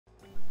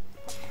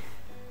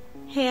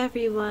Hey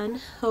everyone,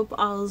 hope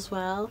all is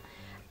well,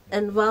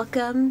 and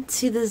welcome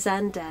to the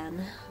Zen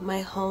Den,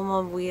 my home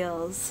on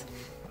wheels.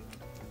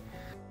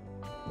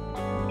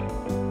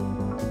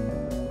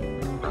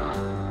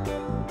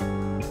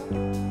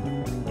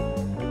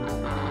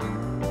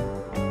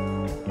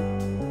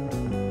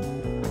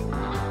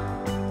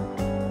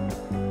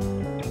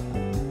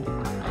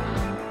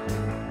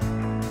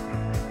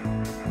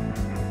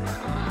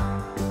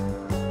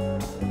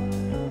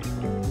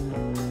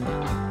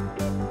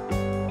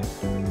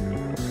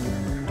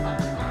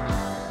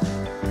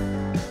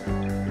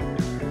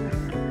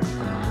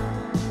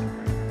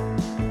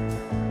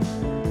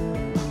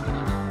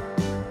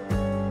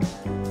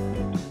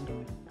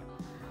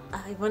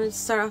 I wanted to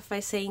start off by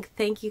saying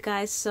thank you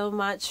guys so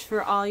much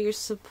for all your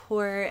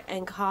support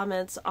and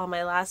comments on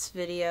my last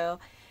video,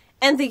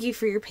 and thank you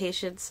for your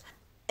patience.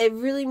 It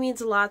really means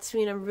a lot to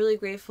me, and I'm really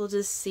grateful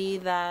to see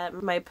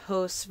that my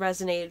posts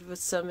resonated with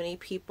so many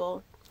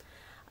people.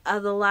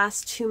 The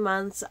last 2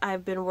 months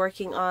I've been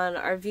working on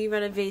RV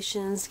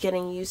renovations,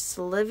 getting used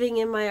to living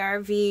in my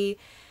RV,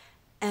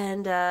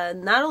 and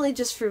not only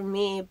just for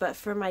me, but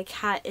for my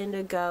cat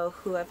Indigo,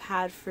 who I've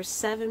had for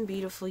 7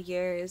 beautiful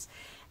years.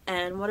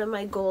 And one of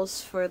my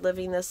goals for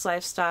living this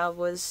lifestyle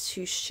was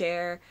to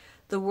share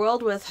the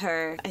world with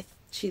her.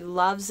 She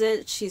loves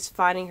it, she's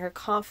finding her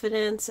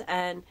confidence,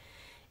 and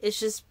it's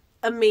just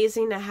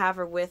amazing to have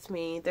her with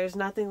me. There's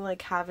nothing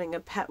like having a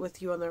pet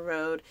with you on the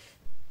road.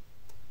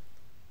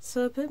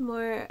 So a bit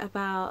more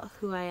about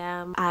who I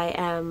am. I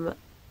am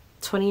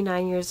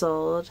 29 years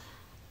old.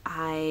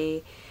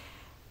 I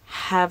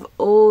have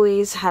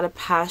always had a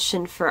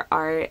passion for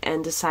art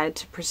and decided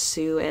to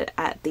pursue it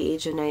at the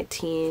age of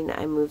 19.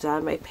 I moved out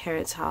of my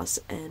parents' house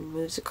and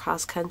moved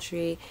across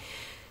country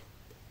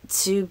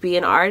to be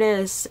an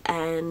artist,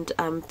 and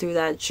through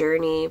that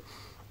journey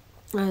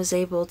I was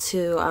able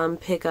to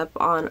pick up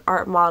on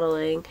art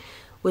modeling,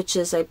 which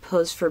is I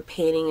posed for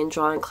painting and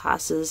drawing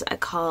classes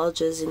at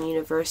colleges and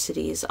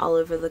universities all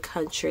over the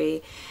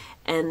country.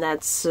 And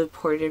that's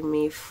supported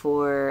me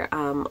for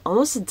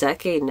almost a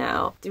decade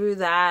now. Through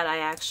that, I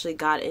actually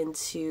got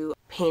into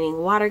painting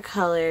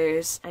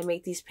watercolors. I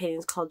make these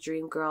paintings called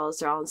Dream Girls.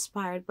 They're all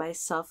inspired by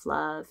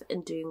self-love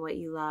and doing what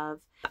you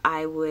love.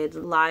 I would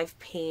live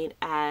paint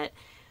at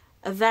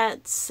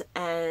events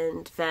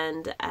and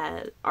vend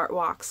at art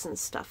walks and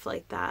stuff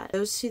like that.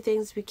 Those two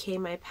things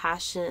became my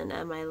passion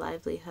and my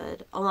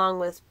livelihood, along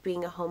with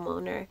being a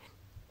homeowner.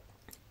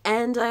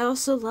 And I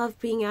also love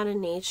being out in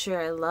nature.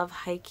 I love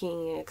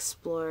hiking and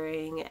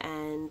exploring,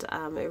 and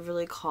it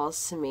really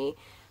calls to me.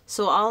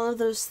 So all of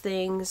those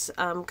things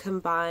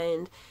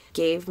combined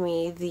gave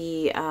me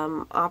the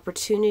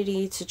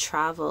opportunity to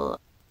travel.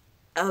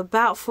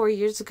 About 4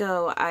 years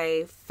ago,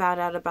 I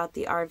found out about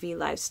the RV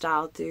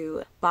lifestyle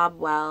through Bob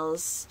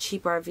Wells'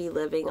 Cheap RV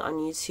Living on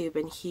YouTube,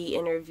 and he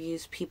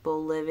interviews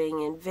people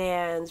living in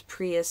vans,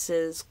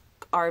 Priuses,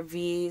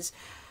 RVs,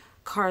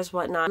 cars,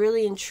 whatnot. It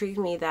really intrigued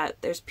me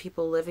that there's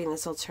people living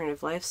this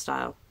alternative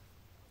lifestyle.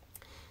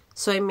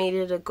 So I made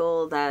it a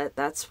goal that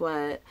that's what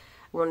I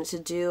wanted to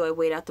do. I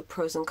weighed out the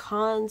pros and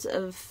cons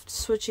of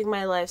switching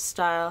my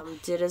lifestyle,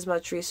 did as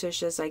much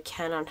research as I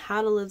can on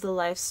how to live the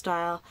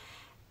lifestyle,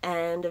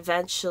 and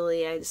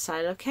eventually I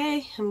decided,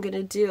 okay, I'm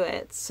gonna do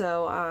it.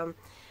 So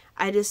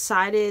I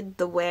decided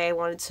the way I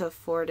wanted to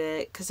afford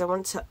it, because I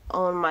wanted to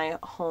own my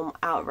home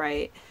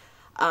outright,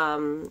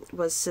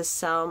 was to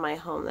sell my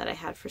home that I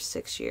had for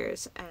 6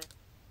 years. And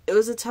it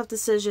was a tough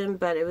decision,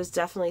 but it was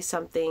definitely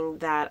something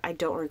that I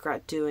don't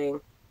regret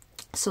doing.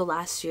 So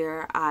last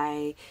year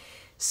I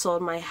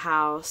sold my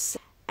house,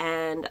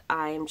 and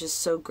I'm just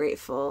so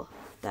grateful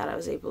that I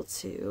was able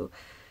to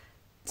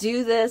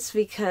do this,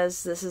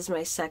 because this is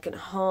my second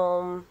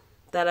home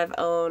that I've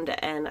owned,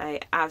 and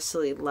I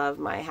absolutely love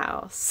my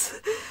house.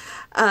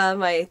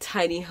 My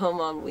tiny home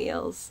on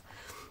wheels.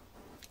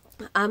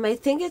 I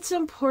think it's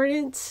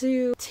important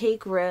to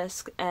take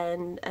risk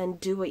and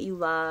do what you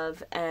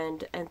love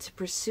and to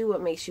pursue what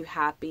makes you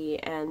happy,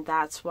 and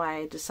that's why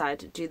I decided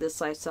to do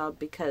this lifestyle,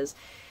 because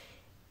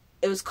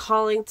it was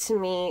calling to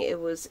me. It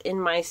was in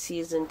my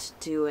season to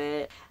do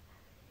it.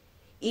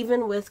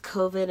 Even with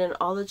COVID and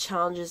all the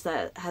challenges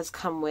that has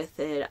come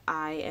with it,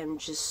 I am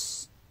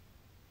just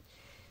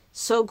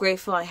so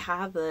grateful I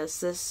have this.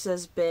 This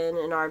has been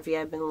an RV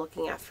I've been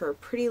looking at for a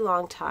pretty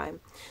long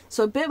time.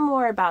 So a bit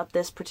more about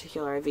this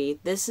particular RV.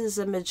 This is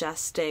a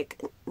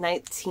Majestic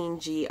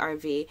 19G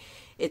RV.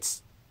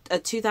 It's a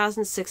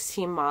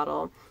 2016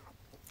 model,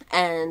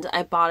 and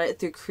I bought it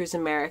through Cruise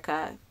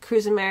America.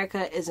 Cruise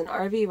America is an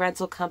RV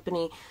rental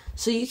company,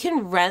 so you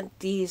can rent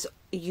these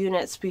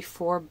units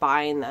before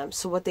buying them.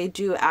 So what they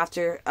do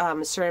after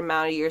a certain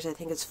amount of years, I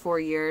think it's 4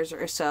 years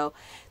or so,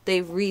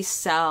 they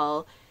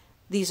resell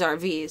these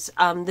RVs.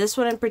 This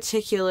one in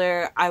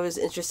particular I was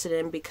interested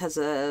in because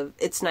of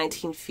it's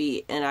 19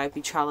 feet, and I'd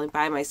be traveling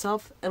by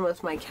myself and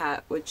with my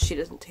cat, which she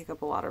doesn't take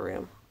up a lot of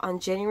room.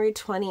 On January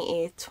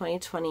 28th,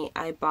 2020,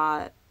 I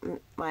bought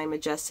my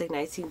Majestic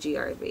 19G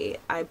RV.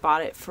 I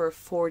bought it for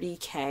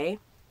 $40K.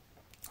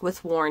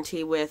 with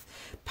warranty, with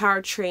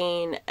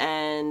powertrain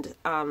and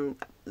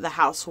the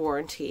house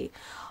warranty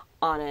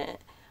on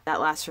it. That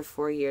lasts for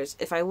 4 years.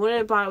 If I wouldn't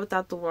have bought it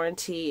without the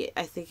warranty,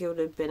 I think it would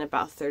have been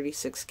about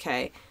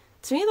 $36,000.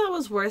 To me, that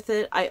was worth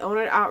it. I own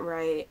it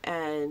outright,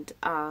 and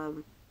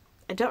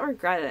I don't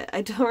regret it.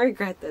 I don't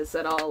regret this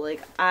at all.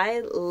 Like,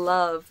 I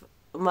love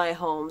my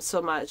home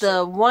so much.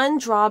 The one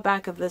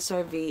drawback of this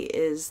RV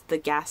is the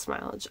gas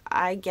mileage.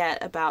 I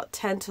get about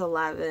 10 to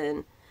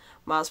 11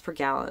 miles per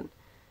gallon.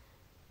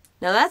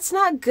 Now, that's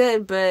not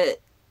good,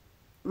 but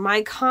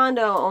my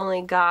condo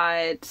only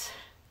got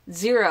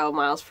 0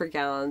 miles per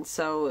gallon,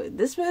 so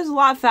this moves a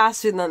lot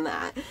faster than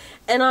that.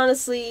 And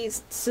honestly,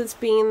 since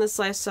being in this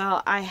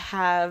lifestyle, I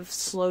have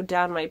slowed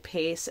down my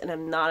pace, and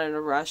I'm not in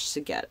a rush to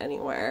get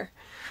anywhere.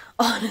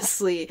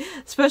 Honestly,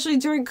 especially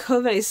during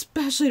COVID, I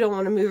especially don't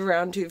want to move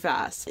around too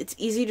fast. It's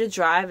easy to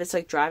drive. It's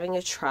like driving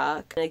a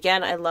truck. And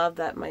again, I love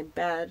that my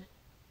bed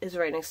is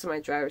right next to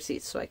my driver's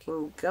seat, so I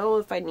can go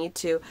if I need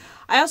to.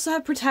 I also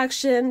have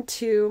protection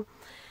too,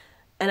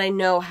 and I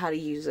know how to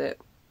use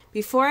it.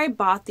 Before I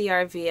bought the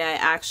RV, I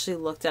actually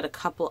looked at a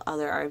couple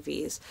other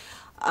RVs.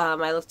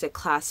 I looked at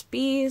Class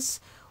Bs,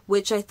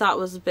 which I thought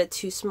was a bit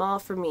too small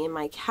for me and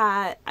my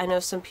cat. I know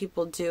some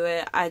people do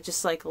it. I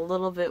just like a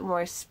little bit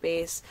more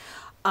space.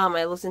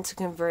 I looked into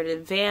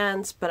converted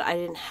vans, but I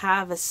didn't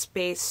have a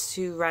space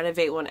to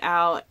renovate one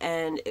out,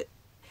 and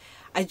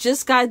I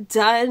just got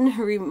done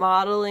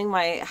remodeling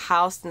my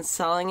house and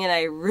selling it.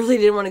 I really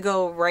didn't want to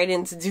go right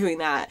into doing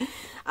that.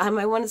 I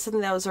wanted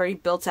something that was already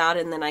built out,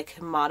 and then I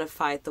could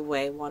modify it the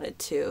way I wanted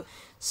to.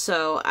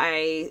 So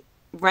I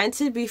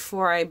rented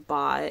before I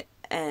bought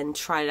and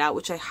tried it out,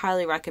 which I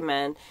highly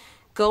recommend.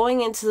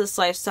 Going into this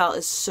lifestyle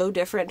is so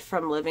different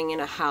from living in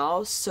a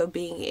house, so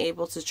being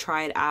able to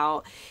try it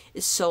out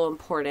is so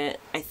important,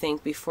 I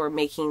think, before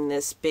making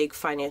this big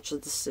financial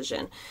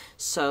decision.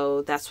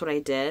 So that's what I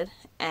did,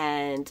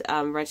 and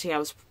renting out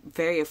was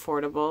very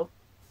affordable.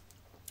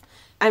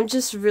 I'm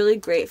just really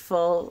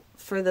grateful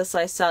for this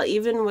lifestyle,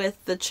 even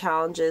with the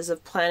challenges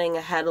of planning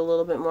ahead a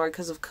little bit more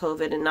because of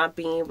COVID and not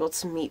being able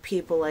to meet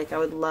people like I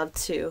would love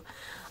to.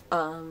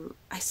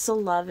 I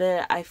still love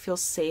it. I feel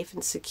safe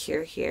and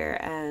secure here,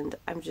 and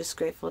I'm just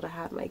grateful to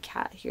have my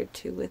cat here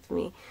too with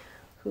me,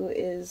 who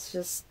is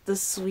just the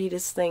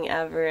sweetest thing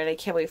ever, and I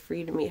can't wait for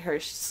you to meet her.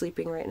 She's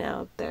sleeping right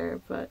now up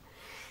there. But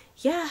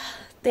yeah,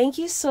 thank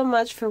you so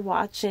much for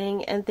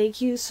watching, and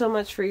thank you so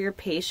much for your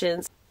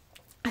patience.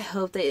 I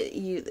hope that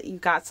you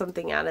got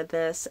something out of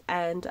this,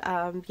 and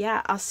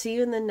yeah, I'll see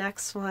you in the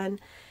next one.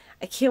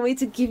 I can't wait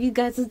to give you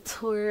guys a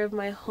tour of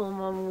my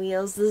home on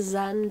wheels, the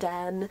Zen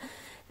Den.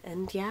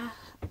 And yeah,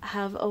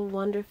 have a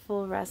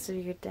wonderful rest of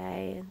your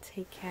day and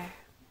take care.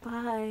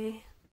 Bye.